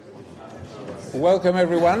Welcome,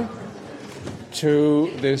 everyone, to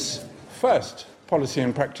this first Policy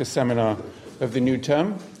and Practice seminar of the new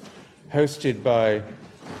term, hosted by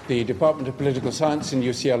the Department of Political Science in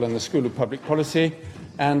UCL and the School of Public Policy,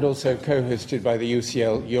 and also co-hosted by the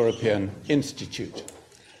UCL European Institute.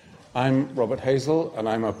 I'm Robert Hazel, and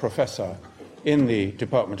I'm a professor in the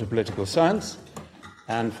Department of Political Science,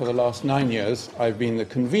 and for the last 9 years I've been the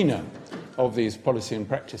convener of these Policy and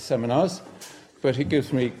Practice seminars, but it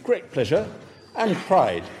gives me great pleasure and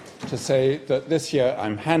pride to say that this year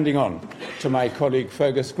I'm handing on to my colleague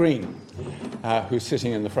Fergus Green, who's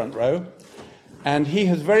sitting in the front row, and he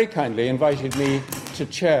has very kindly invited me to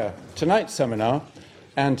chair tonight's seminar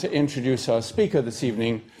and to introduce our speaker this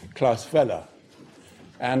evening, Klaus Welle.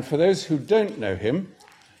 And for those who don't know him,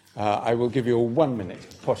 I will give you a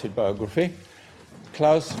 1-minute potted biography.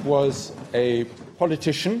 Klaus was a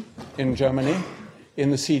politician in Germany, in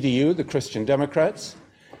the CDU, the Christian Democrats.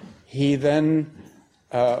 He then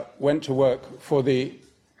went to work for the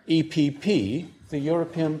EPP, the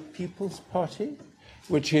European People's Party,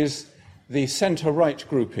 which is the centre-right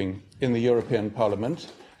grouping in the European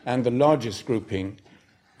Parliament and the largest grouping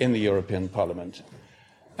in the European Parliament.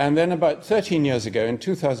 And then about 13 years ago, in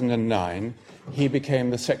 2009, he became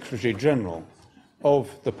the Secretary General of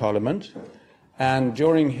the Parliament. And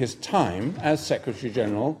during his time as Secretary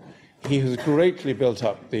General, he has greatly built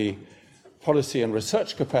up the policy and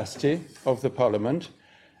research capacity of the Parliament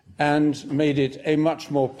and made it a much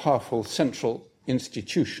more powerful central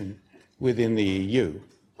institution within the EU.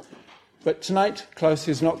 But tonight, Klaus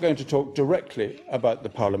is not going to talk directly about the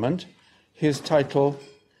Parliament. His title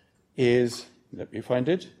is, let me find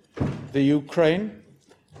it, The Ukraine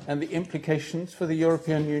and the Implications for the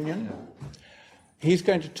European Union. He's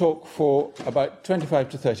going to talk for about 25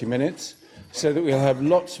 to 30 minutes, so that we'll have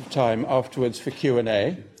lots of time afterwards for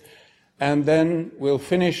Q&A. And then we'll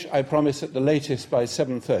finish, I promise, at the latest by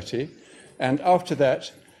 7:30. And after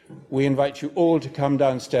that, we invite you all to come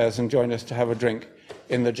downstairs and join us to have a drink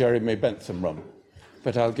in the Jeremy Bentham room.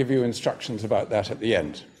 But I'll give you instructions about that at the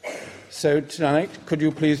end. So tonight, could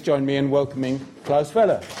you please join me in welcoming Klaus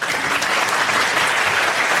Welle?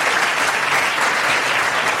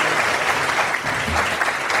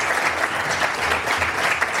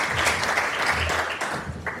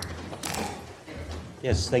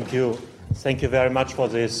 Yes, thank you. Thank you very much for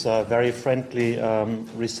this very friendly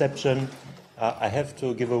reception. I have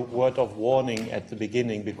to give a word of warning at the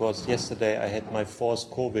beginning because yesterday I had my 4th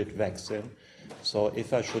COVID vaccine. So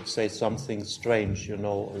if I should say something strange, you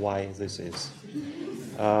know why this is.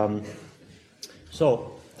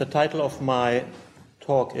 So the title of my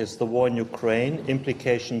talk is The War in Ukraine,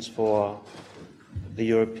 Implications for the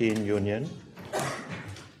European Union.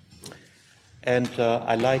 And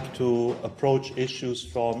I like to approach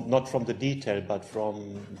issues not from the detail, but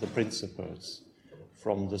from the principles,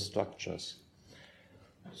 from the structures.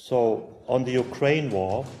 So on the Ukraine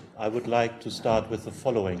war, I would like to start with the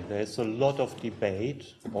following. There's a lot of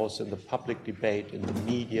debate, also in the public debate, in the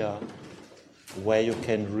media, where you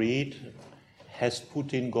can read, has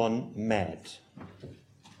Putin gone mad?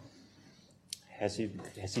 Has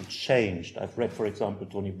he changed? I've read, for example,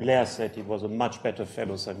 Tony Blair said he was a much better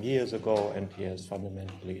fellow some years ago, and he has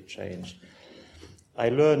fundamentally changed. I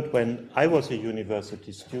learned when I was a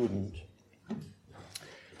university student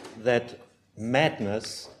that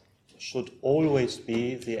madness should always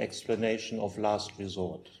be the explanation of last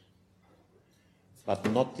resort,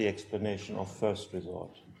 but not the explanation of first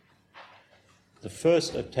resort. The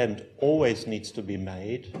first attempt always needs to be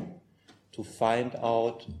made to find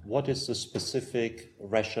out what is the specific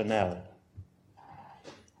rationale,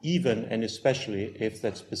 even and especially if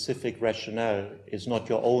that specific rationale is not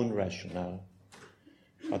your own rationale.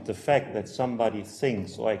 But the fact that somebody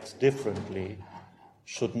thinks or acts differently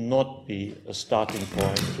should not be a starting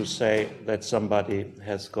point to say that somebody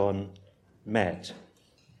has gone mad.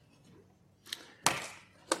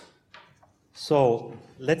 So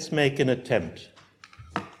let's make an attempt.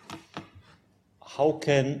 How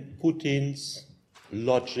can Putin's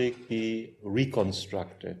logic be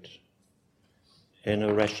reconstructed in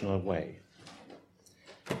a rational way?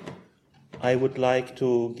 I would like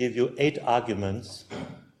to give you 8 arguments.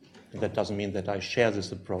 That doesn't mean that I share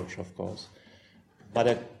this approach, of course, but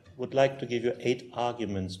I would like to give you 8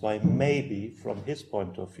 arguments why maybe, from his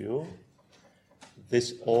point of view,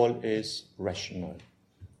 this all is rational,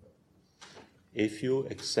 if you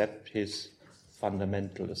accept his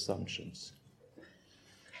fundamental assumptions.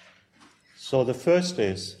 So the first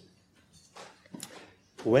is,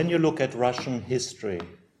 when you look at Russian history,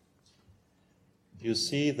 you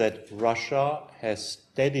see that Russia has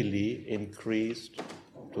steadily increased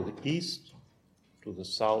to the east, to the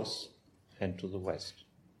south, and to the west.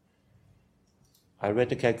 I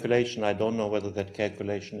read a calculation, I don't know whether that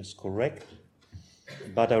calculation is correct,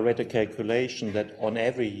 but I read a calculation that on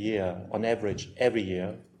average, every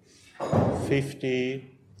year,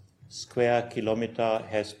 50 square kilometer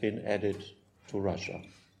has been added to Russia.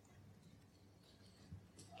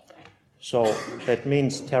 So that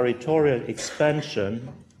means territorial expansion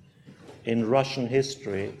in Russian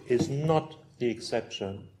history is not the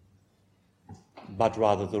exception, but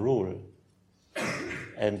rather the rule.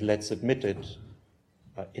 And let's admit it,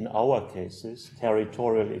 in our cases,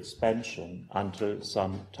 territorial expansion until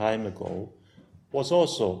some time ago was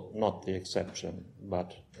also not the exception,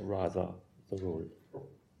 but rather the rule.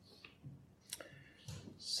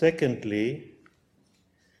 Secondly,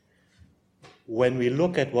 when we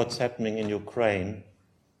look at what's happening in Ukraine,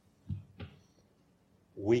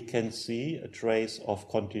 we can see a trace of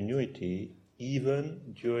continuity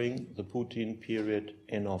even during the Putin period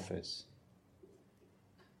in office.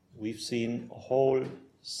 We've seen a whole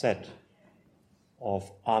set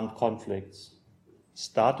of armed conflicts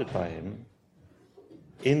started by him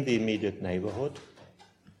in the immediate neighborhood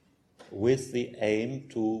with the aim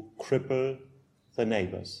to cripple the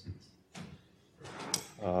neighbors.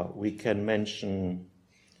 We can mention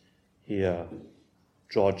here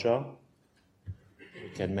Georgia. We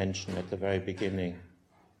can mention at the very beginning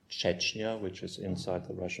Chechnya, which is inside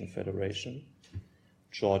the Russian Federation,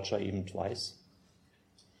 Georgia even twice.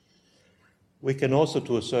 We can also,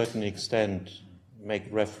 to a certain extent, make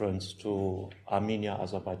reference to Armenia,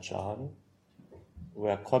 Azerbaijan,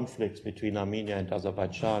 where conflicts between Armenia and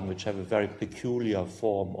Azerbaijan, which have a very peculiar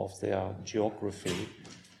form of their geography,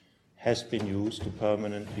 has been used to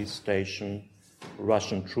permanently station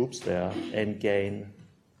Russian troops there and gain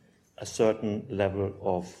a certain level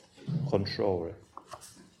of control.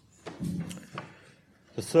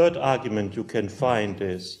 The third argument you can find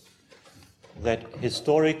is that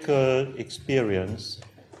historical experience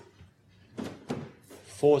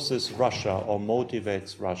forces Russia or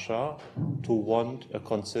motivates Russia to want a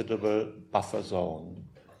considerable buffer zone.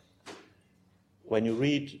 When you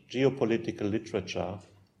read geopolitical literature,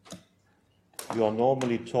 you are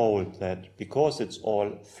normally told that because it's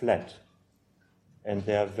all flat and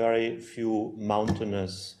there are very few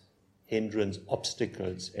mountainous hindrance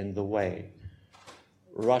obstacles in the way,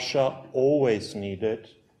 Russia always needed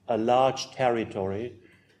a large territory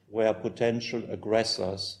where potential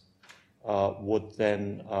aggressors could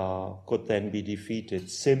then be defeated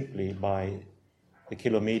simply by the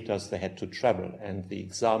kilometers they had to travel. And the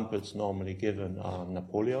examples normally given are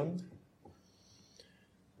Napoleon,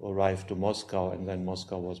 who arrived to Moscow, and then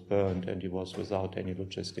Moscow was burned and he was without any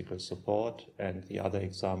logistical support. And the other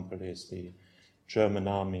example is the German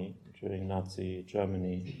army during Nazi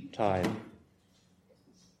Germany time,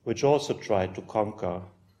 which also tried to conquer,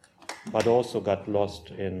 but also got lost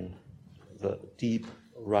in the deep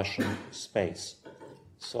Russian space.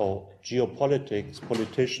 So geopolitics,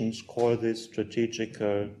 politicians call this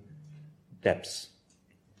strategical depths.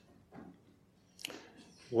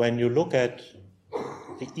 When you look at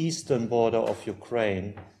the eastern border of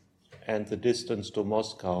Ukraine and the distance to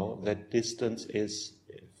Moscow, that distance is,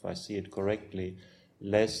 if I see it correctly,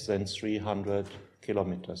 less than 300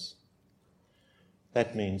 kilometers.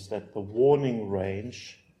 That means that the warning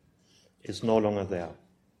range is no longer there.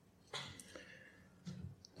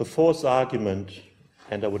 The fourth argument,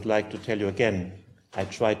 and I would like to tell you again, I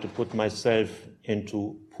tried to put myself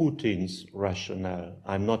into Putin's rationale.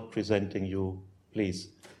 I'm not presenting you, please,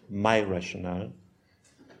 my rationale.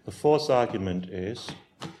 The fourth argument is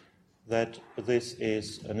that this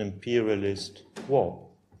is an imperialist war.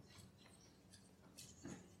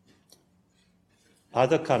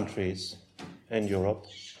 Other countries in Europe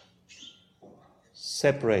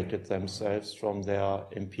separated themselves from their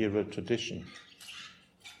imperial tradition.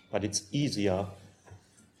 But it's easier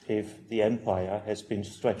if the empire has been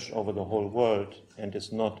stretched over the whole world and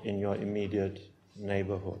is not in your immediate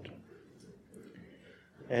neighborhood.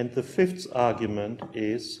 And the fifth argument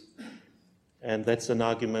is, and that's an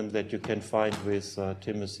argument that you can find with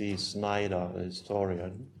Timothy Snyder, a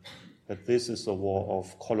historian, that this is a war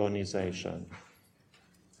of colonization,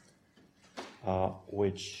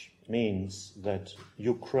 which means that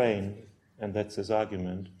Ukraine, and that's his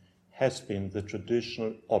argument, has been the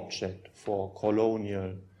traditional object for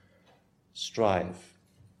colonial strife.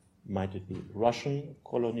 Might it be Russian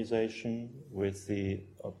colonization with the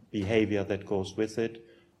behavior that goes with it?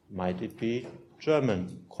 Might it be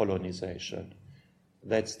German colonization?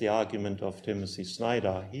 That's the argument of Timothy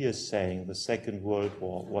Snyder. He is saying the Second World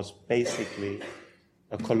War was basically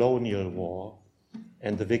a colonial war,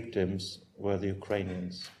 and the victims were the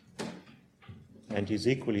Ukrainians. And he's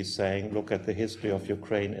equally saying, look at the history of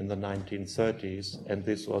Ukraine in the 1930s, and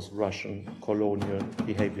this was Russian colonial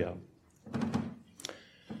behavior.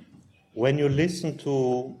 When you listen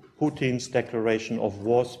to Putin's declaration of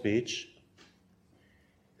war speech,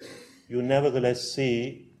 you nevertheless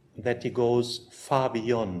see that he goes far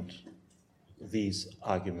beyond these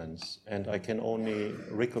arguments. And I can only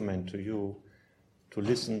recommend to you to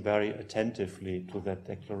listen very attentively to that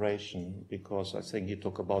declaration, because I think he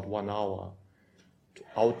took about 1 hour to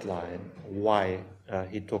outline why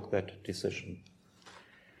he took that decision.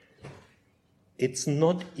 It's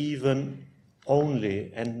not even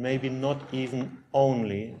only, and maybe not even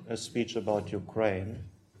only, a speech about Ukraine,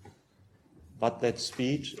 but that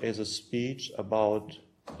speech is a speech about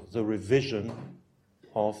the revision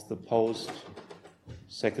of the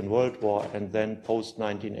post-Second World War and then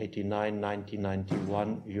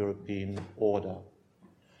post-1989-1991 European order.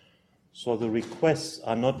 So the requests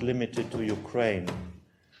are not limited to Ukraine.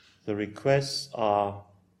 The requests are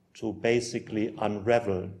to basically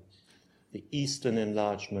unravel the eastern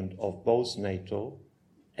enlargement of both NATO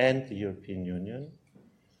and the European Union,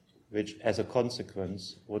 which as a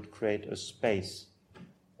consequence would create a space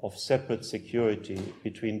of separate security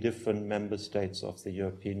between different member states of the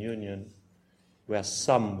European Union, where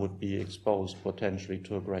some would be exposed potentially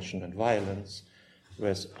to aggression and violence,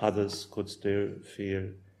 whereas others could still feel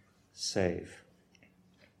safe.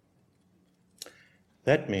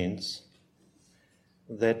 That means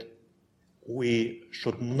that we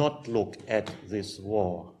should not look at this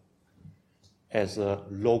war as a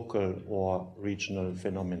local or regional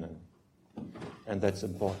phenomenon, and that's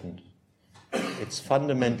important. It's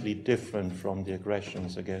fundamentally different from the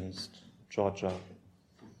aggressions against Georgia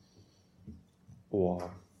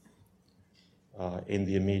or in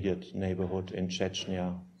the immediate neighborhood in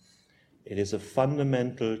Chechnya. It is a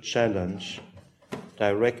fundamental challenge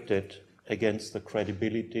directed against the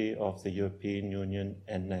credibility of the European Union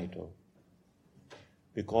and NATO.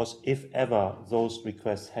 Because if ever those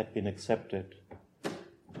requests had been accepted,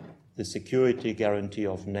 the security guarantee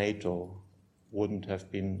of NATO wouldn't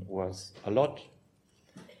have been worth a lot,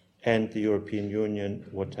 and the European Union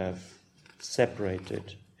would have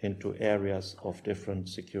separated into areas of different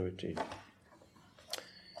security.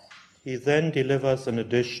 He then delivers an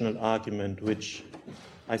additional argument which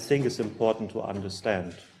I think is important to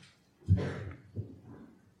understand.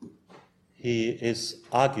 He is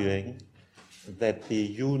arguing that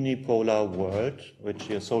the unipolar world, which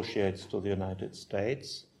he associates to the United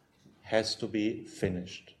States, has to be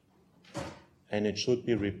finished, and it should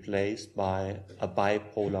be replaced by a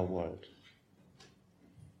bipolar world.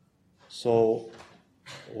 So,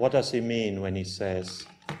 what does he mean when he says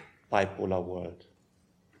bipolar world?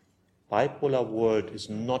 Bipolar world is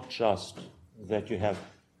not just that you have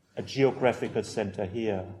a geographical center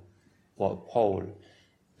here, or a pole,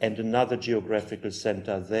 and another geographical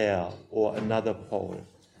center there, or another pole.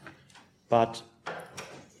 But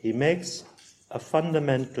he makes a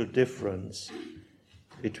fundamental difference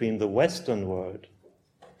between the Western world,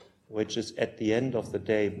 which is at the end of the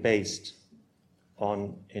day based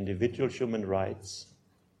on individual human rights,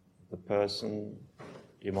 the person,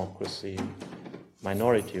 democracy,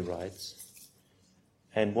 minority rights,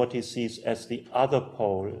 and what he sees as the other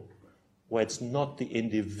pole, where it's not the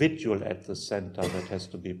individual at the center that has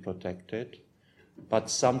to be protected, but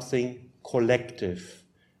something collective.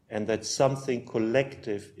 And that something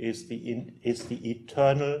collective is the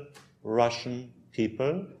eternal Russian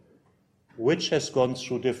people, which has gone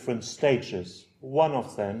through different stages. One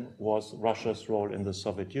of them was Russia's role in the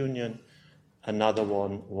Soviet Union, another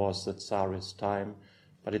one was the Tsarist time.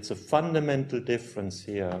 But it's a fundamental difference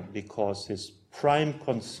here, because his prime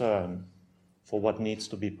concern for what needs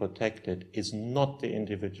to be protected is not the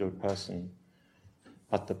individual person,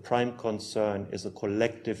 but the prime concern is a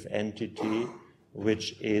collective entity,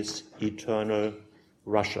 which is eternal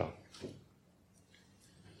Russia.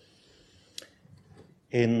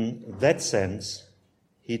 In that sense,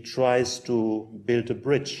 he tries to build a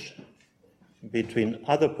bridge between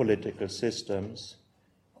other political systems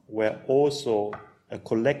where also a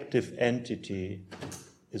collective entity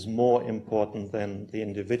is more important than the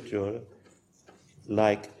individual,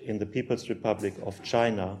 like in the People's Republic of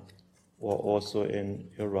China or also in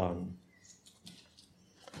Iran.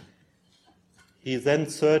 He then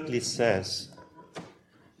thirdly says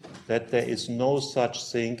that there is no such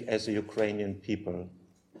thing as a Ukrainian people.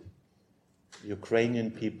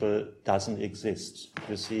 Ukrainian people doesn't exist.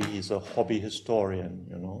 You see, he's a hobby historian,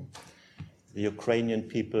 you know. The Ukrainian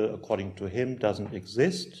people, according to him, doesn't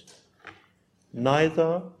exist.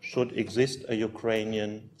 Neither should exist a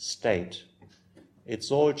Ukrainian state.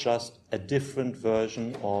 It's all just a different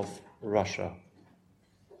version of Russia.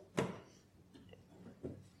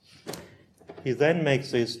 He then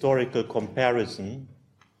makes a historical comparison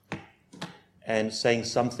and saying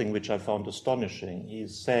something which I found astonishing.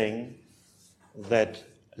 He's saying that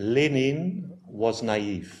Lenin was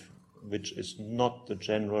naive, which is not the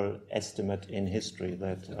general estimate in history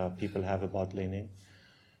that people have about Lenin.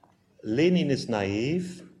 Lenin is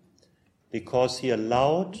naive because he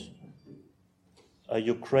allowed a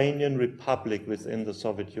Ukrainian republic within the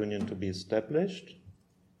Soviet Union to be established.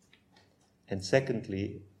 And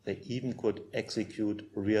secondly, they even could execute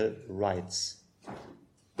real rights.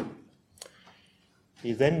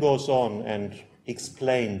 He then goes on and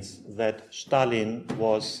explains that Stalin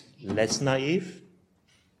was less naive.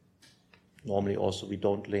 Normally also we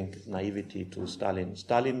don't link naivety to Stalin.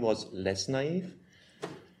 Stalin was less naive.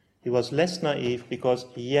 He was less naive because,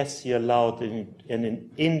 yes, he allowed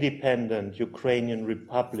an independent Ukrainian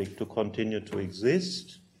republic to continue to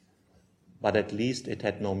exist, but at least it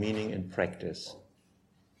had no meaning in practice.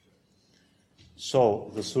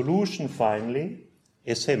 So the solution finally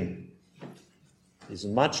is him. He's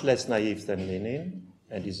much less naive than Lenin,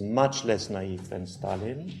 and he's much less naive than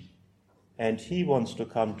Stalin, and he wants to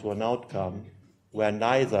come to an outcome where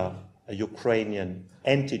neither a Ukrainian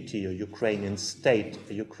entity, a Ukrainian state,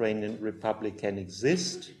 a Ukrainian republic can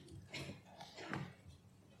exist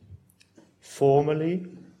formally,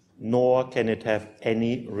 nor can it have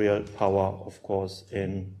any real power, of course,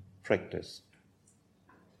 in practice.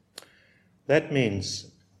 That means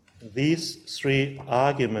these three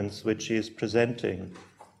arguments which he is presenting,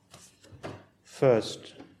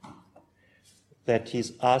 first, that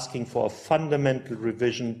he's asking for a fundamental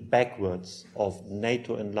revision backwards of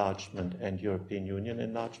NATO enlargement and European Union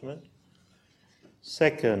enlargement.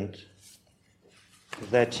 Second,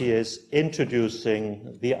 that he is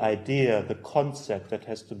introducing the idea, the concept that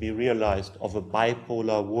has to be realized of a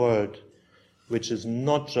bipolar world, which is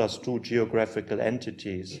not just two geographical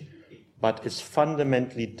entities, but is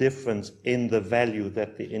fundamentally different in the value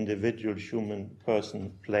that the individual human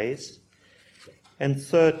person plays. And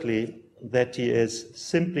thirdly, that he is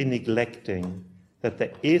simply neglecting that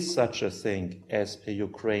there is such a thing as a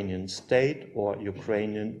Ukrainian state or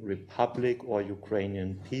Ukrainian republic or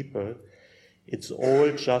Ukrainian people. It's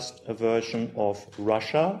all just a version of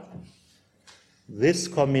Russia. This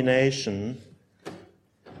combination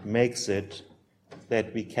makes it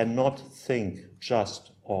that we cannot think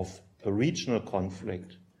just of a regional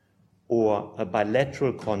conflict or a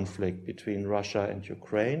bilateral conflict between Russia and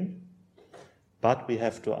Ukraine, but we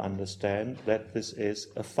have to understand that this is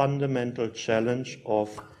a fundamental challenge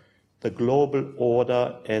of the global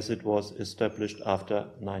order as it was established after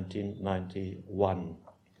 1991.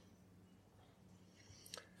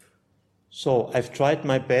 So I've tried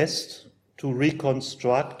my best to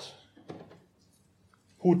reconstruct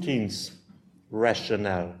Putin's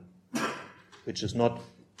rationale, which is not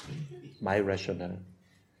my rationale.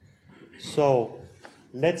 So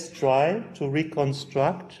let's try to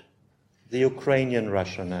reconstruct the Ukrainian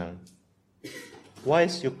rationale. Why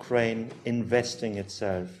is Ukraine investing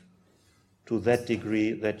itself to that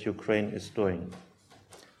degree that Ukraine is doing?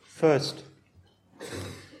 First,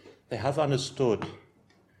 they have understood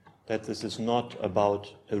that this is not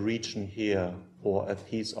about a region here or a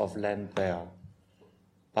piece of land there,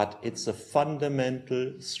 but it's a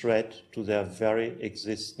fundamental threat to their very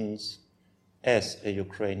existence as a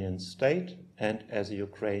Ukrainian state and as a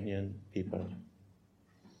Ukrainian people.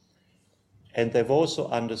 And they've also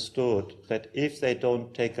understood that if they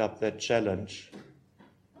don't take up that challenge,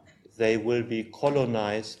 they will be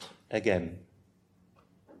colonized again.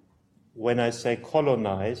 When I say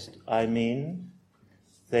colonized, I mean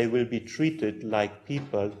they will be treated like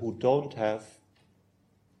people who don't have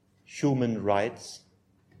human rights,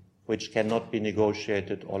 which cannot be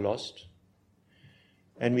negotiated or lost.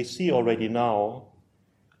 And we see already now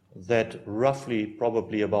that roughly,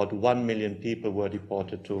 probably about 1 million people were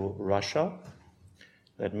deported to Russia,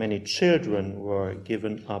 that many children were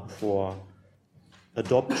given up for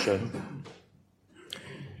adoption.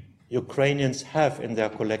 Ukrainians have in their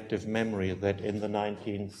collective memory that in the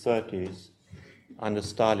 1930s, under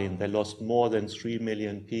Stalin, they lost more than 3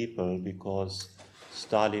 million people because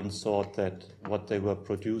Stalin thought that what they were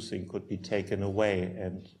producing could be taken away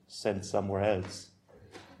and sent somewhere else.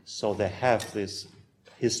 So they have this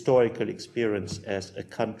historical experience as a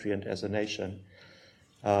country and as a nation.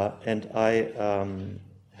 And I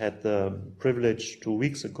had the privilege 2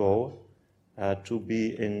 weeks ago to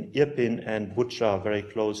be in Irpin and Bucha, very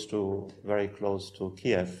close to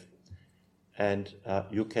Kiev. And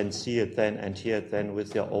you can see it then and hear it then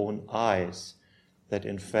with your own eyes that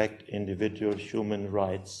in fact individual human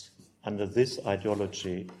rights under this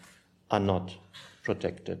ideology are not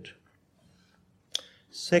protected.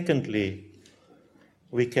 Secondly,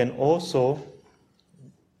 we can also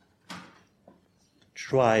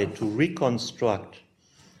try to reconstruct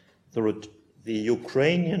the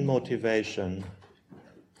Ukrainian motivation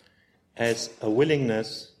as a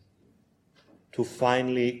willingness to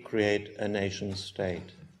finally create a nation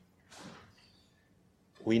state.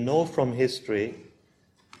 We know from history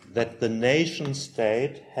that the nation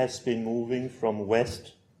state has been moving from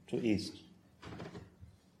west to east.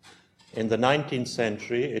 In the 19th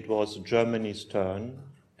century, it was Germany's turn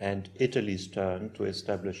and Italy's turn to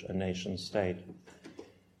establish a nation state.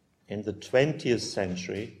 In the 20th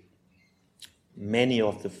century, many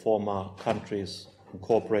of the former countries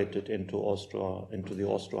incorporated into the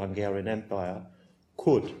Austro-Hungarian Empire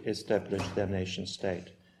could establish their nation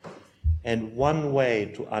state. And one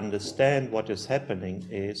way to understand what is happening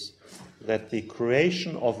is that the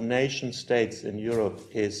creation of nation states in Europe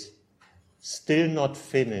is still not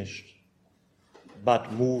finished,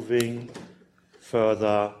 but moving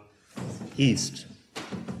further east.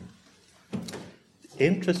 The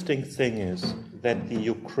interesting thing is that the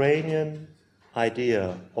Ukrainian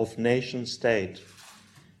idea of nation state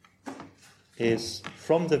is,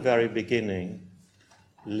 from the very beginning,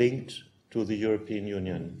 linked to the European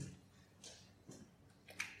Union.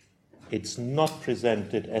 It's not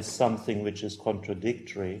presented as something which is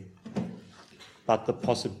contradictory, but the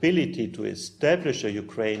possibility to establish a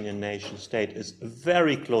Ukrainian nation state is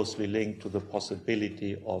very closely linked to the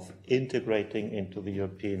possibility of integrating into the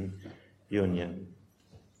European Union.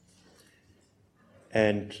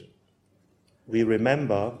 And we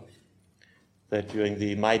remember that during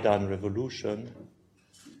the Maidan Revolution,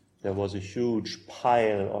 there was a huge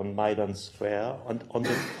pile on Maidan Square, and on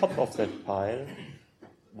the top of that pile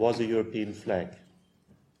was a European flag.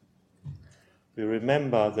 We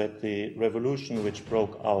remember that the revolution which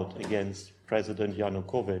broke out against President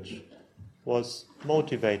Yanukovych was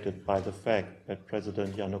motivated by the fact that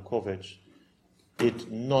President Yanukovych did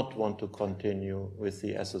not want to continue with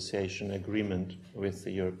the association agreement with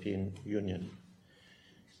the European Union.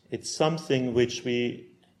 It's something which we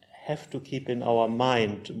have to keep in our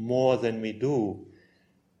mind more than we do,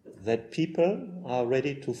 that people are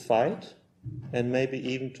ready to fight and maybe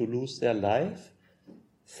even to lose their life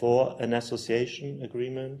for an association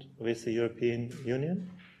agreement with the European Union.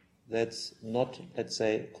 That's not, let's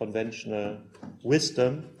say, conventional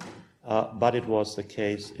wisdom, but it was the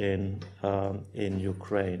case in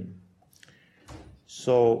Ukraine.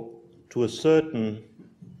 So, to a certain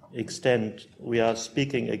extent, we are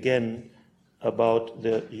speaking again about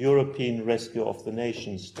the European Rescue of the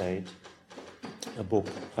Nation State, a book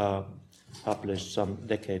published some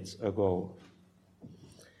decades ago.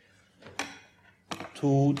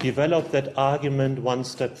 To develop that argument one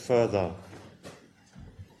step further,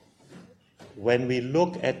 when we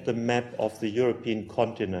look at the map of the European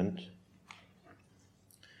continent,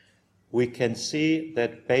 we can see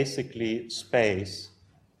that basically space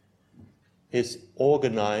is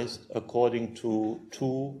organized according to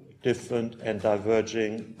two different and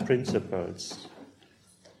diverging principles.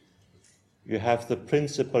 You have the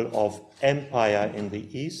principle of empire in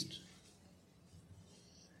the east.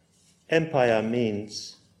 Empire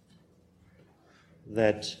means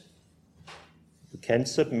that you can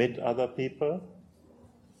submit other people,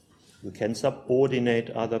 you can subordinate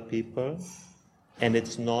other people, and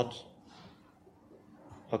it's not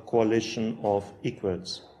a coalition of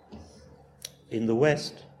equals. In the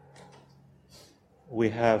West, we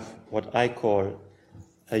have what I call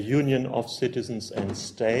a union of citizens and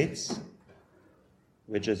states,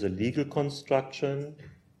 which is a legal construction,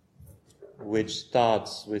 which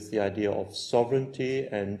starts with the idea of sovereignty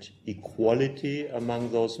and equality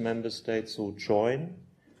among those member states who join,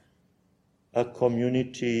 a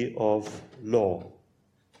community of law.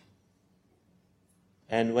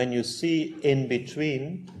 And when you see in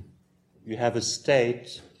between, you have a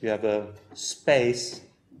state, you have a space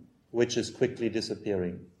which is quickly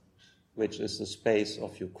disappearing, which is the space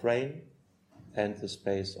of Ukraine and the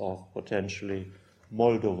space of potentially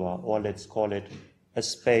Moldova, or let's call it a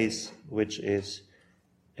space which is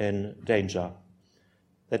in danger.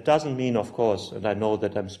 That doesn't mean, of course, and I know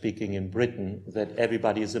that I'm speaking in Britain, that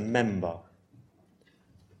everybody is a member.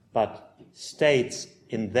 But states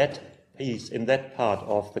in that piece, in that part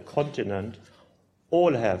of the continent,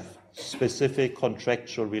 all have specific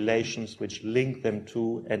contractual relations which link them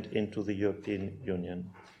to and into the European Union.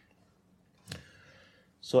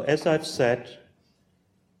 So, as I've said,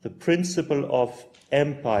 the principle of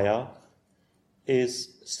empire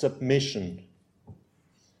is submission.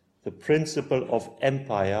 The principle of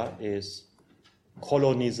empire is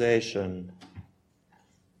colonization.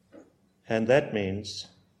 And that means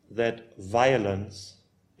that violence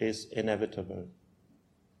is inevitable.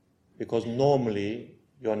 because normally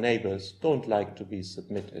your neighbors don't like to be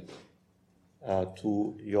submitted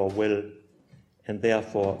to your will, and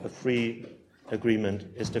therefore a free agreement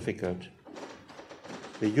is difficult.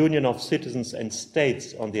 The union of citizens and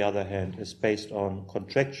states, on the other hand, is based on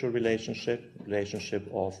contractual relationship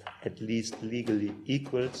of at least legally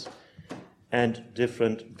equals, and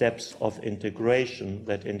different depths of integration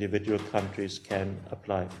that individual countries can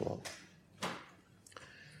apply for.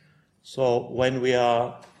 So when we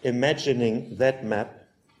are imagining that map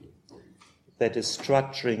that is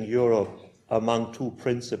structuring Europe among two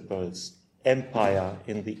principles, empire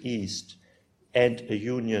in the East and a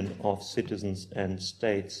union of citizens and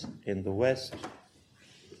states in the West,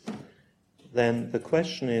 then the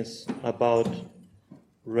question is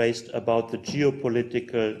raised about the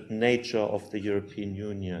geopolitical nature of the European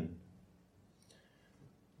Union.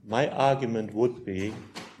 My argument would be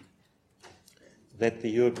that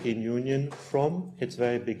the European Union, from its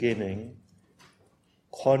very beginning,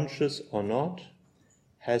 conscious or not,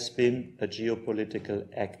 has been a geopolitical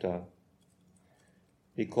actor.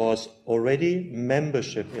 Because already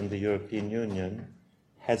membership in the European Union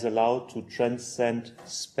has allowed to transcend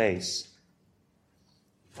space.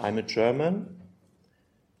 I'm a German,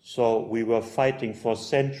 so we were fighting for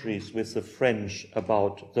centuries with the French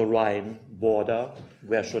about the Rhine border.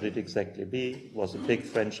 Where should it exactly be? It was a big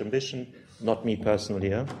French ambition, not me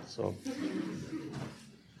personally. So,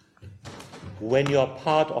 when you're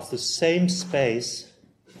part of the same space,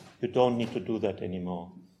 you don't need to do that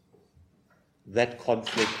anymore. That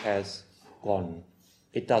conflict has gone.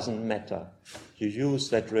 It doesn't matter. You use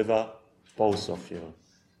that river, both of you.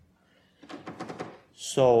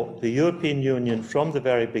 So the European Union, from the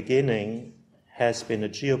very beginning, has been a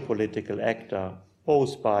geopolitical actor,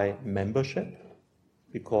 both by membership,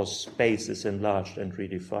 because space is enlarged and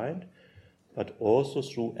redefined, but also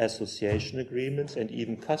through association agreements and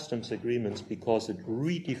even customs agreements, because it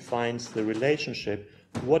redefines the relationship,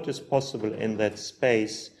 what is possible in that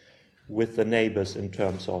space with the neighbors in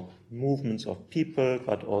terms of movements of people,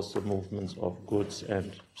 but also movements of goods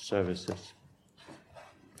and services.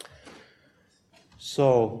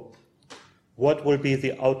 So, what will be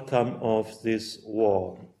the outcome of this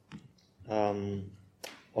war?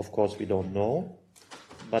 Of course, we don't know,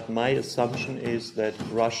 but my assumption is that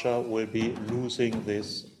Russia will be losing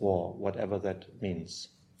this war, whatever that means.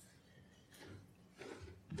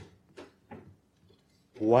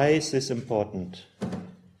 Why is this important?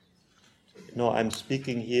 No, I'm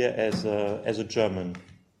speaking here as a German.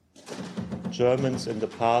 Germans in the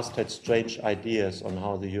past had strange ideas on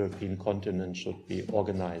how the European continent should be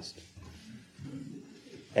organized.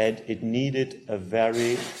 And it needed a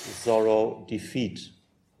very thorough defeat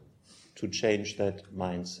to change that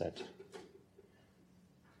mindset.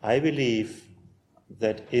 I believe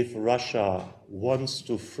that if Russia wants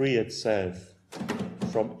to free itself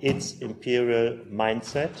from its imperial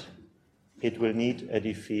mindset, it will need a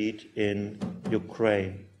defeat in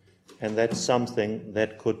Ukraine. And that's something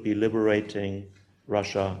that could be liberating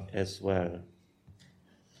Russia as well.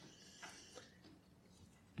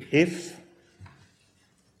 If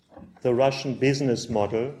the Russian business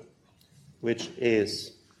model, which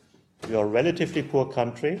is you're a relatively poor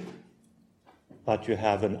country, but you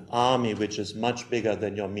have an army which is much bigger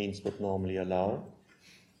than your means would normally allow,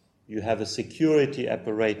 you have a security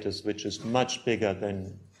apparatus which is much bigger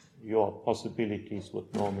than your possibilities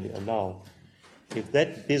would normally allow. If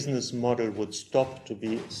that business model would stop to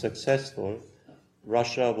be successful,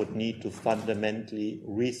 Russia would need to fundamentally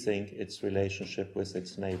rethink its relationship with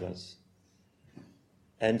its neighbors.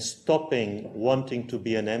 And stopping wanting to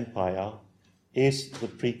be an empire is the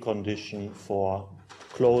precondition for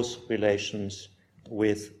close relations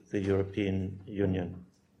with the European Union.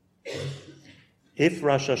 If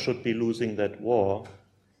Russia should be losing that war,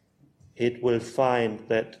 it will find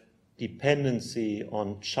that dependency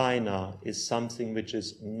on China is something which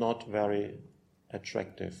is not very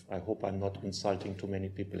attractive. I hope I'm not insulting too many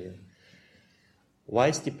people here. Why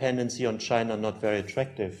is dependency on China not very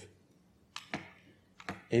attractive?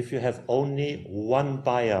 If you have only one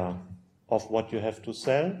buyer of what you have to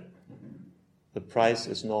sell, the price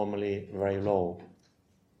is normally very low.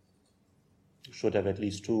 You should have at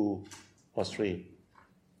least 2 or 3.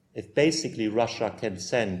 If basically Russia can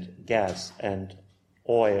send gas and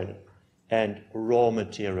oil and raw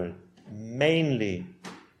material mainly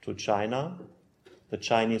to China, the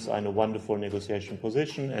Chinese are in a wonderful negotiation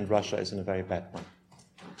position and Russia is in a very bad one.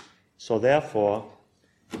 So therefore,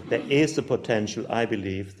 there is the potential, I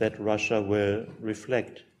believe, that Russia will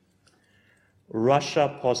reflect.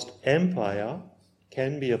 Russia post-empire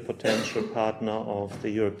can be a potential partner of the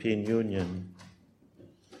European Union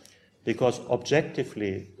because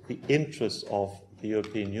objectively, the interests of the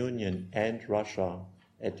European Union and Russia,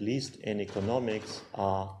 at least in economics,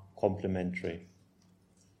 are complementary.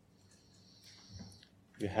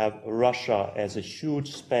 You have Russia as a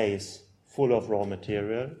huge space full of raw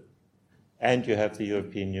material, and you have the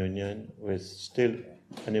European Union with still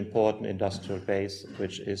an important industrial base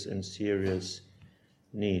which is in serious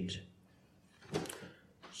need.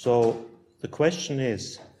 So the question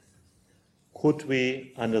is, could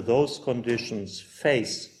we, under those conditions,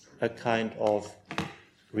 face a kind of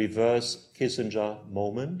reverse Kissinger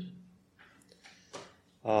moment?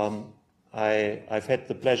 I've had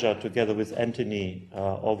the pleasure, together with Anthony,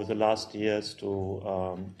 over the last years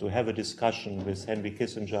to have a discussion with Henry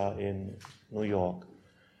Kissinger in New York.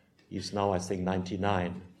 He's now, I think,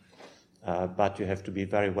 99, but you have to be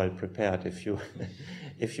very well prepared if you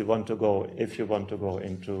if you want to go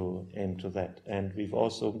into that. And we've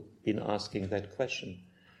also been asking that question.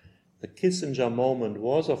 The Kissinger moment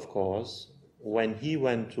was, of course, when he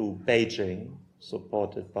went to Beijing,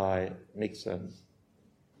 supported by Nixon,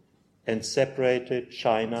 and separated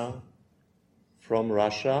China from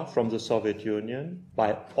Russia, from the Soviet Union,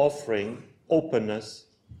 by offering openness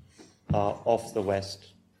of the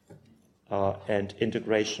West and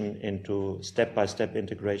integration into, step-by-step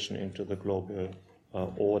integration into the global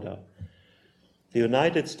order. The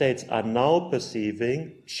United States are now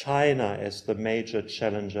perceiving China as the major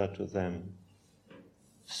challenger to them.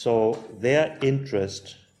 So their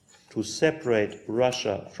interest to separate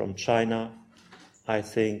Russia from China, I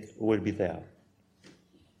think, will be there.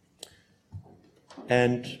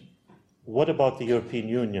 And what about the European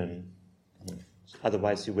Union?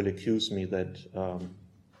 Otherwise, you will accuse me that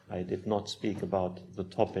I did not speak about the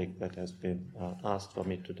topic that has been asked for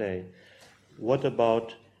me today. What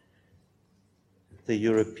about the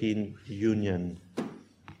European Union?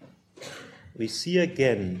 We see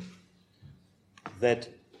again that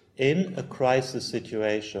in a crisis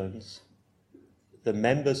situations, the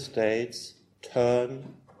member states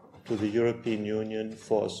turn to the European Union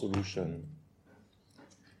for a solution.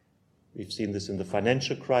 We've seen this in the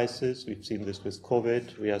financial crisis, we've seen this with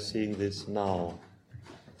COVID, we are seeing this now.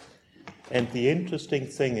 And the interesting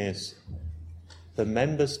thing is, the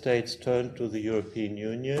member states turn to the European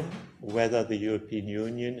Union whether the European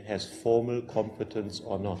Union has formal competence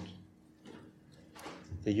or not.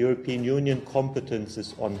 The European Union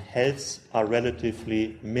competences on health are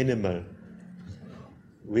relatively minimal.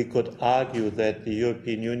 We could argue that the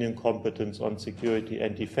European Union competence on security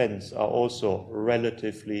and defense are also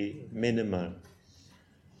relatively minimal.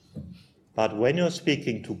 But when you're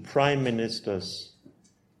speaking to prime ministers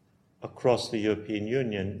across the European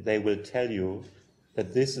Union, they will tell you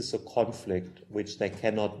that this is a conflict which they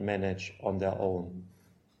cannot manage on their own.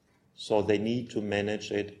 So they need to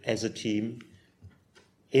manage it as a team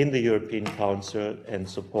in the European Council and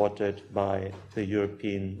supported by the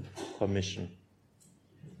European Commission.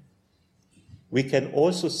 We can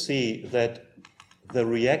also see that the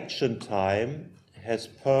reaction time has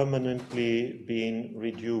permanently been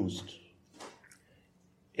reduced.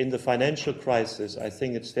 In the financial crisis, I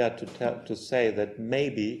think it's fair to say that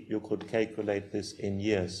maybe you could calculate this in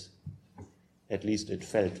years. At least it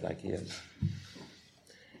felt like years.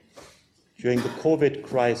 During the COVID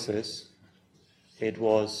crisis, it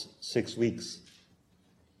was 6 weeks.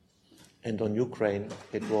 And on Ukraine,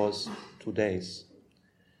 it was 2 days.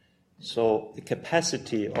 So the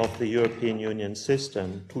capacity of the European Union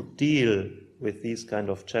system to deal with these kind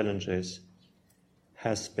of challenges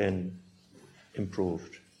has been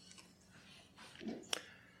improved.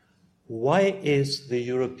 Why is the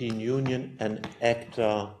European Union an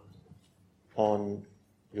actor on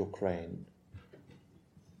Ukraine?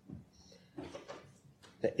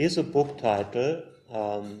 There is a book title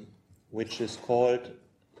which is called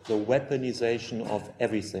The Weaponization of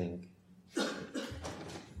Everything.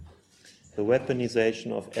 The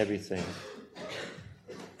weaponization of everything.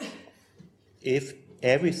 If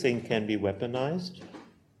everything can be weaponized,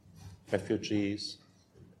 refugees,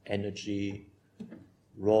 energy,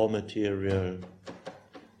 raw material,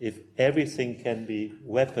 if everything can be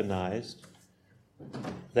weaponized,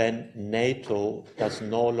 then NATO does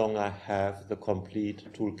no longer have the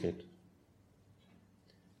complete toolkit.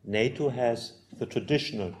 NATO has the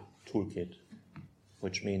traditional toolkit,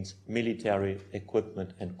 which means military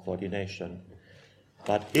equipment and coordination.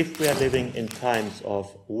 But if we are living in times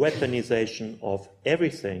of weaponization of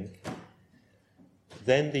everything,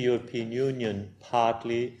 then the European Union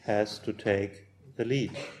partly has to take the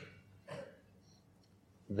lead.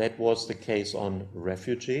 That was the case on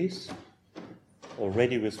refugees,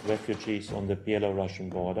 already with refugees on the Belarusian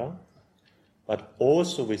border, but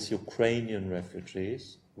also with Ukrainian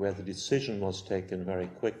refugees, where the decision was taken very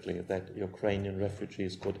quickly that Ukrainian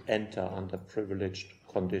refugees could enter under privileged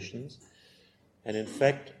conditions. And in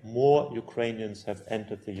fact, more Ukrainians have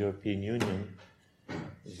entered the European Union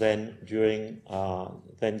than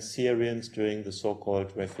Syrians during the so-called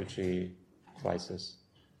refugee crisis,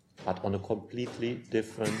 but on a completely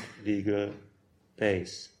different legal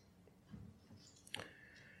base.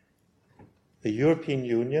 The European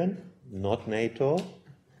Union, not NATO,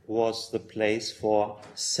 was the place for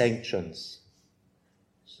sanctions.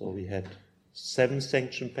 So we had 7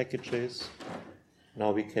 sanction packages.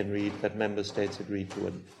 Now we can read that member states agreed to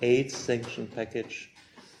an 8th sanction package.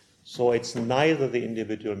 So it's neither the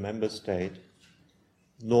individual member state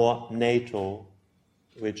nor NATO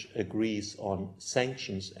which agrees on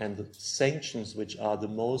sanctions, and the sanctions which are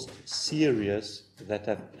the most serious that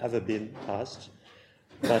have ever been passed,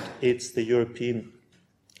 but it's the European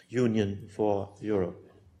Union for Europe.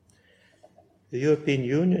 The European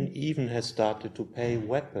Union even has started to pay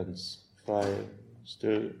weapons, if I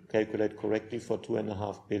still calculate correctly, for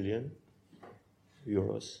 2.5 billion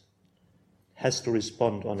euros. Has to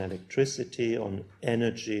respond on electricity, on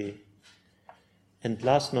energy, and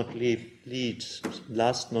last not least,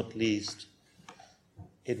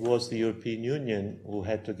 it was the European Union who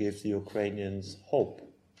had to give the Ukrainians hope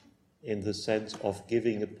in the sense of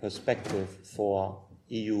giving a perspective for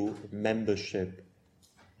EU membership,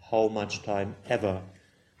 how much time ever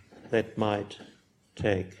that might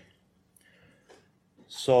take.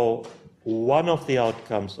 So one of the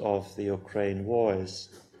outcomes of the Ukraine war is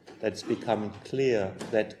that it's become clear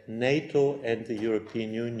that NATO and the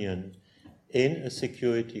European Union in a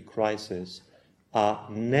security crisis are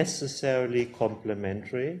necessarily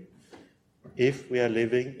complementary if we are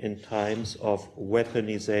living in times of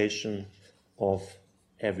weaponization of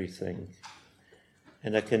everything.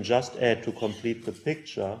 And I can just add, to complete the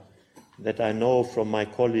picture, that I know from my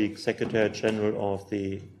colleague, Secretary General of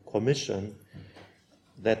the Commission,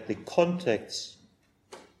 that the contacts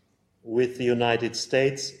with the United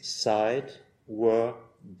States side were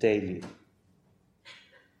daily.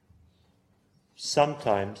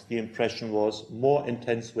 Sometimes the impression was more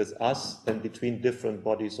intense with us than between different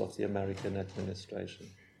bodies of the American administration.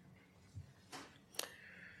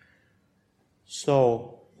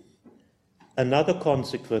 So, another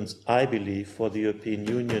consequence, I believe, for the European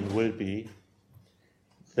Union will be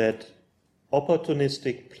that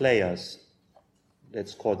opportunistic players,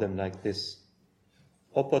 let's call them like this,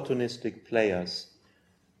 opportunistic players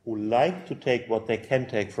who like to take what they can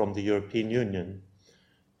take from the European Union,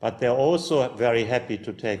 but they're also very happy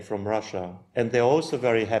to take from Russia, and they're also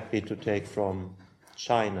very happy to take from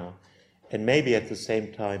China, and maybe at the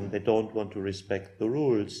same time they don't want to respect the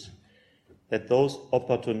rules, that those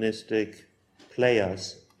opportunistic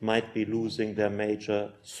players might be losing their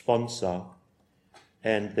major sponsor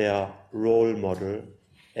and their role model,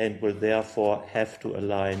 and will therefore have to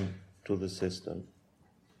align to the system.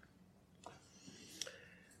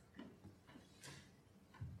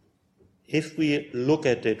 If we look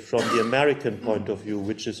at it from the American point of view,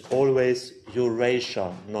 which is always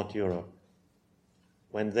Eurasia, not Europe,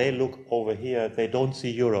 when they look over here, they don't see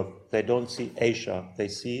Europe, they don't see Asia, they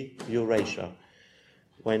see Eurasia.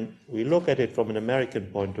 When we look at it from an American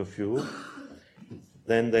point of view,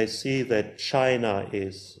 then they see that China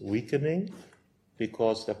is weakening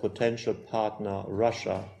because their potential partner,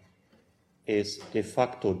 Russia, is de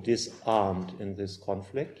facto disarmed in this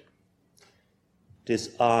conflict.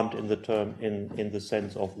 Disarmed in the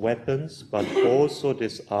sense of weapons, but also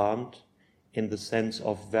disarmed in the sense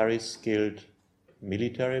of very skilled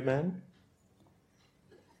military men.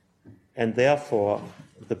 And therefore,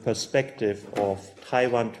 the perspective of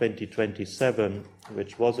Taiwan 2027,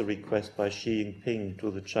 which was a request by Xi Jinping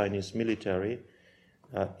to the Chinese military,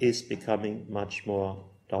 is becoming much more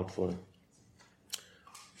doubtful.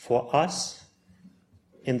 For us,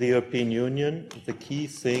 in the European Union, the key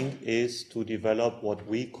thing is to develop what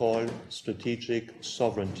we call strategic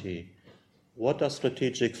sovereignty. What does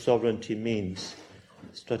strategic sovereignty mean?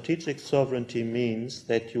 Strategic sovereignty means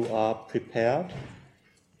that you are prepared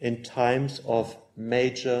in times of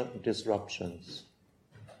major disruptions,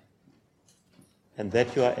 and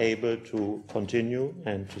that you are able to continue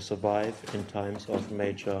and to survive in times of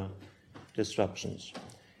major disruptions.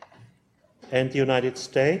 And the United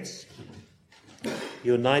States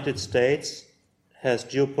has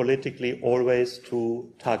geopolitically always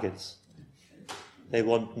 2 targets. They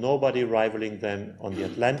want nobody rivaling them on the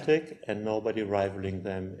Atlantic and nobody rivaling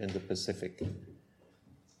them in the Pacific.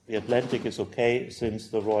 The Atlantic is okay since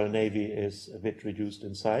the Royal Navy is a bit reduced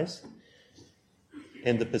in size.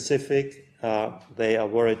 In the Pacific, they are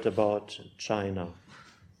worried about China.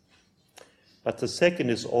 But the second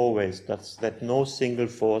is always that no single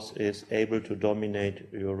force is able to dominate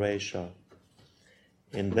Eurasia.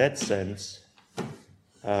 In that sense,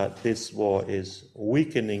 this war is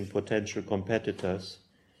weakening potential competitors,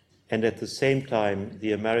 and at the same time,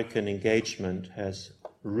 the American engagement has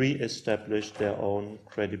re-established their own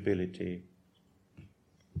credibility.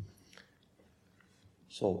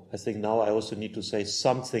 So I think now I also need to say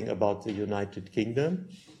something about the United Kingdom,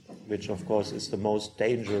 which of course is the most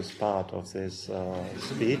dangerous part of this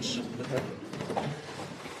speech.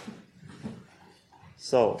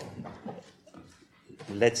 So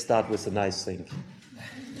let's start with the nice thing.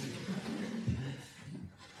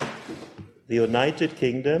 The United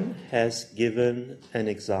Kingdom has given an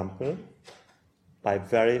example by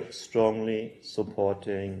very strongly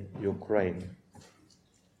supporting Ukraine.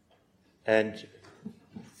 And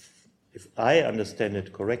if I understand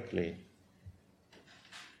it correctly,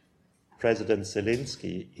 President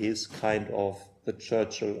Zelensky is kind of the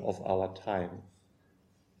Churchill of our time,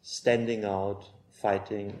 standing out,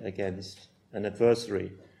 fighting against an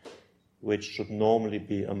adversary, which should normally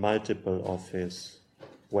be a multiple of his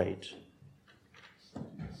weight.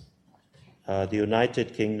 The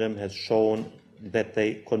United Kingdom has shown that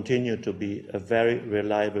they continue to be a very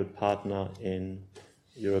reliable partner in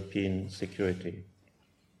European security.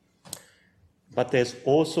 But there's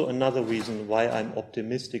also another reason why I'm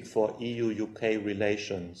optimistic for EU-UK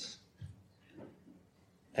relations,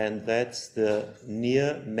 and that's the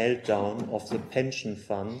near meltdown of the pension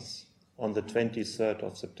funds on the 23rd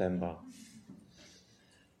of September.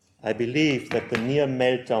 I believe that the near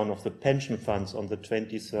meltdown of the pension funds on the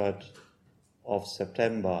 23rd of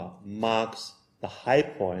September marks the high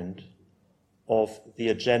point of the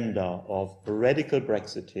agenda of radical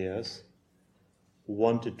Brexiteers who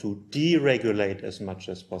wanted to deregulate as much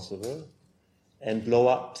as possible and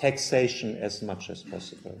lower taxation as much as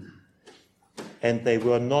possible. And they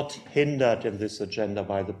were not hindered in this agenda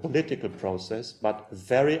by the political process, but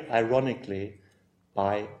very ironically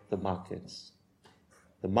by the markets.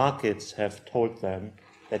 The markets have told them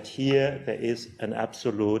that here there is an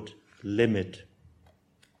absolute limit.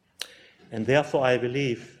 And therefore I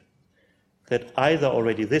believe that either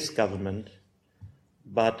already this government,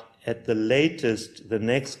 but at the latest the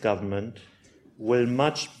next government, will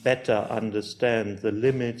much better understand the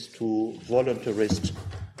limits to voluntarist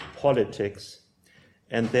politics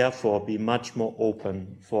and therefore be much more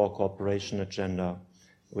open for a cooperation agenda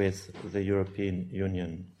with the European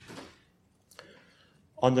Union.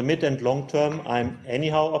 On the mid and long term, I'm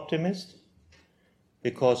anyhow optimist,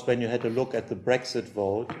 because when you had a look at the Brexit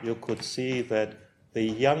vote, you could see that the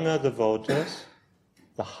younger the voters,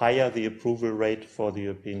 the higher the approval rate for the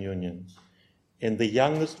European Union. In the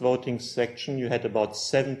youngest voting section, you had about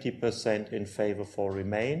 70% in favor for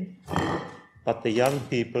Remain, but the young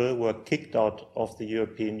people were kicked out of the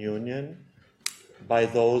European Union by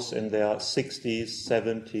those in their 60s,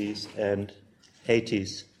 70s, and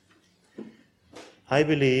 80s. I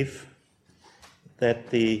believe that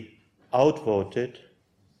the outvoted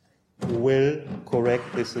will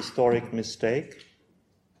correct this historic mistake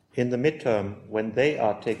in the midterm when they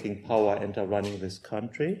are taking power and are running this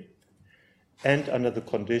country, and under the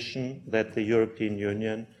condition that the European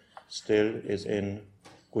Union still is in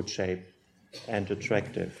good shape and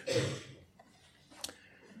attractive.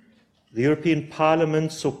 The European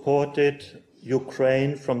Parliament supported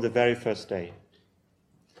Ukraine from the very first day.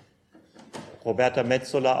 Roberta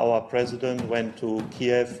Metsola, our president, went to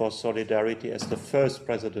Kiev for solidarity as the first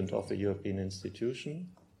president of the European institution.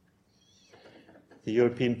 The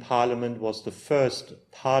European Parliament was the first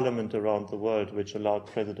parliament around the world which allowed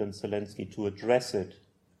President Zelensky to address it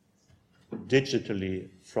digitally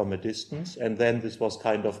from a distance, and then this was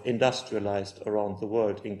kind of industrialized around the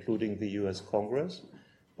world, including the US Congress,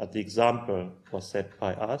 but the example was set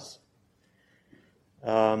by us.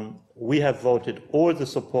 We have voted all the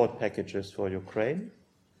support packages for Ukraine,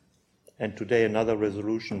 and today another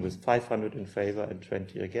resolution with 500 in favor and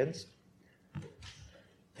 20 against.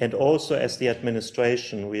 And also, as the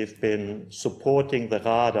administration, we've been supporting the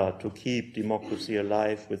Rada to keep democracy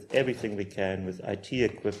alive with everything we can, with IT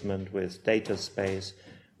equipment, with data space,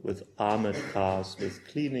 with armored cars, with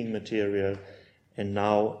cleaning material, and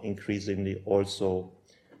now increasingly also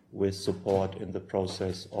with support in the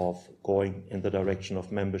process of going in the direction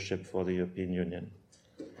of membership for the European Union.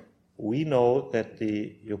 We know that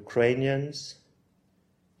the Ukrainians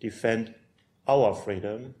defend our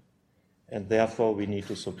freedom, and therefore we need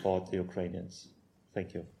to support the Ukrainians.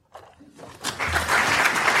 Thank you.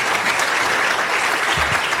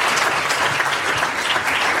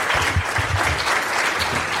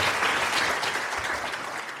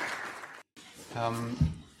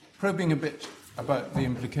 probing a bit about the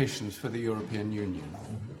implications for the European Union.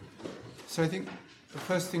 So I think the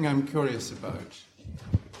first thing I'm curious about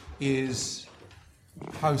is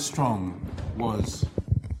how strong was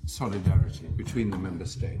solidarity between the member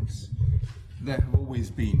states. There have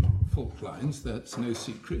always been fault lines, that's no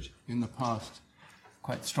secret. In the past,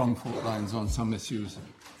 quite strong fault lines on some issues,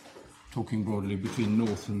 talking broadly between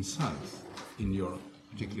North and South in Europe,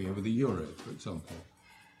 particularly over the euro, for example.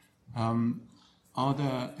 Are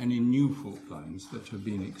there any new fault lines that have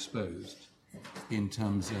been exposed in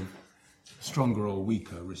terms of stronger or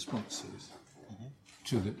weaker responses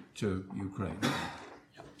to Ukraine?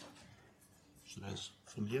 Should I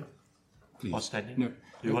from here? Please. Or standing? No.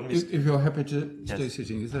 Do you want me If you're happy to stay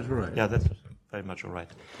sitting, is that all right? Yeah, that's very much all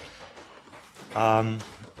right.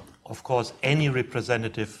 Of course, any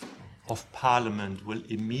representative of Parliament will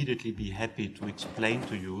immediately be happy to explain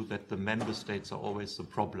to you that the member states are always the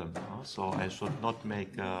problem. So I should not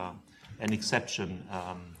make an exception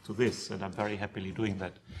to this, and I'm very happily doing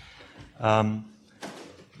that.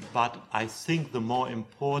 But I think the more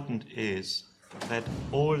important is that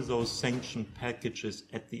all those sanction packages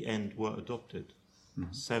at the end were adopted,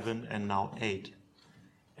 7 and now 8.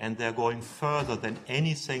 And they're going further than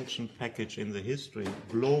any sanction package in the history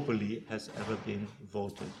globally has ever been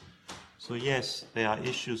voted. So yes, there are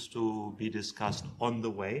issues to be discussed on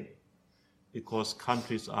the way because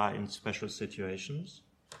countries are in special situations.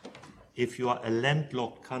 If you are a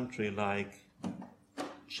landlocked country like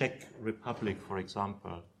Czech Republic, for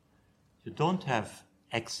example, you don't have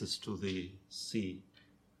access to the sea.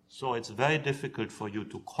 So it's very difficult for you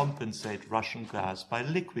to compensate Russian gas by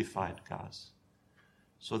liquefied gas.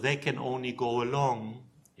 So they can only go along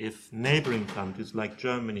if neighboring countries like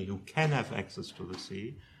Germany, who can have access to the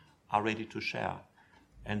sea, are ready to share.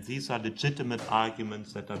 And these are legitimate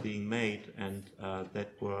arguments that are being made and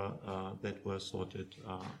that were sorted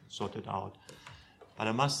out. But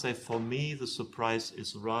I must say, for me, the surprise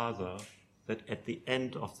is rather that at the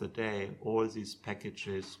end of the day, all these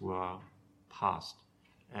packages were passed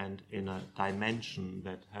and in a dimension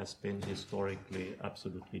that has been historically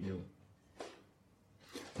absolutely new.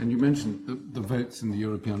 And you mentioned the votes in the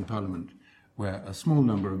European Parliament, where a small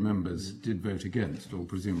number of members did vote against, or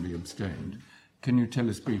presumably abstained. Can you tell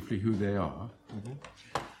us briefly who they are?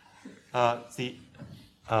 I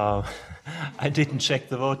didn't check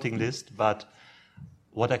the voting list, but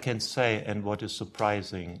what I can say and what is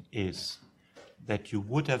surprising is that you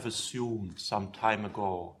would have assumed some time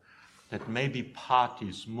ago that maybe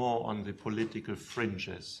parties more on the political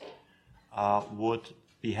fringes would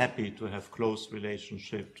be happy to have close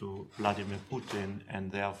relationship to Vladimir Putin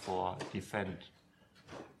and therefore defend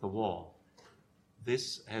the war.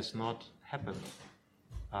 This has not happened.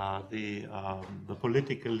 The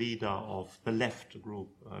political leader of the left group,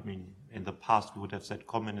 I mean, in the past we would have said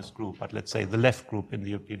communist group, but let's say the left group in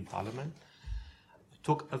the European Parliament,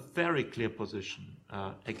 took a very clear position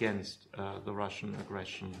against the Russian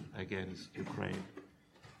aggression against Ukraine.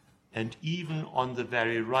 And even on the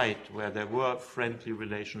very right, where there were friendly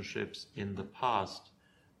relationships in the past,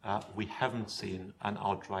 we haven't seen an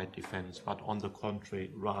outright defense, but on the contrary,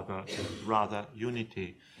 rather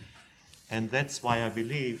unity. And that's why I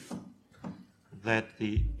believe that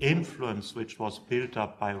the influence which was built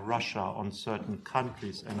up by Russia on certain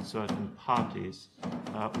countries and certain parties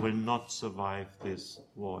will not survive this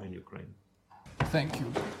war in Ukraine. Thank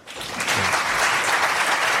you.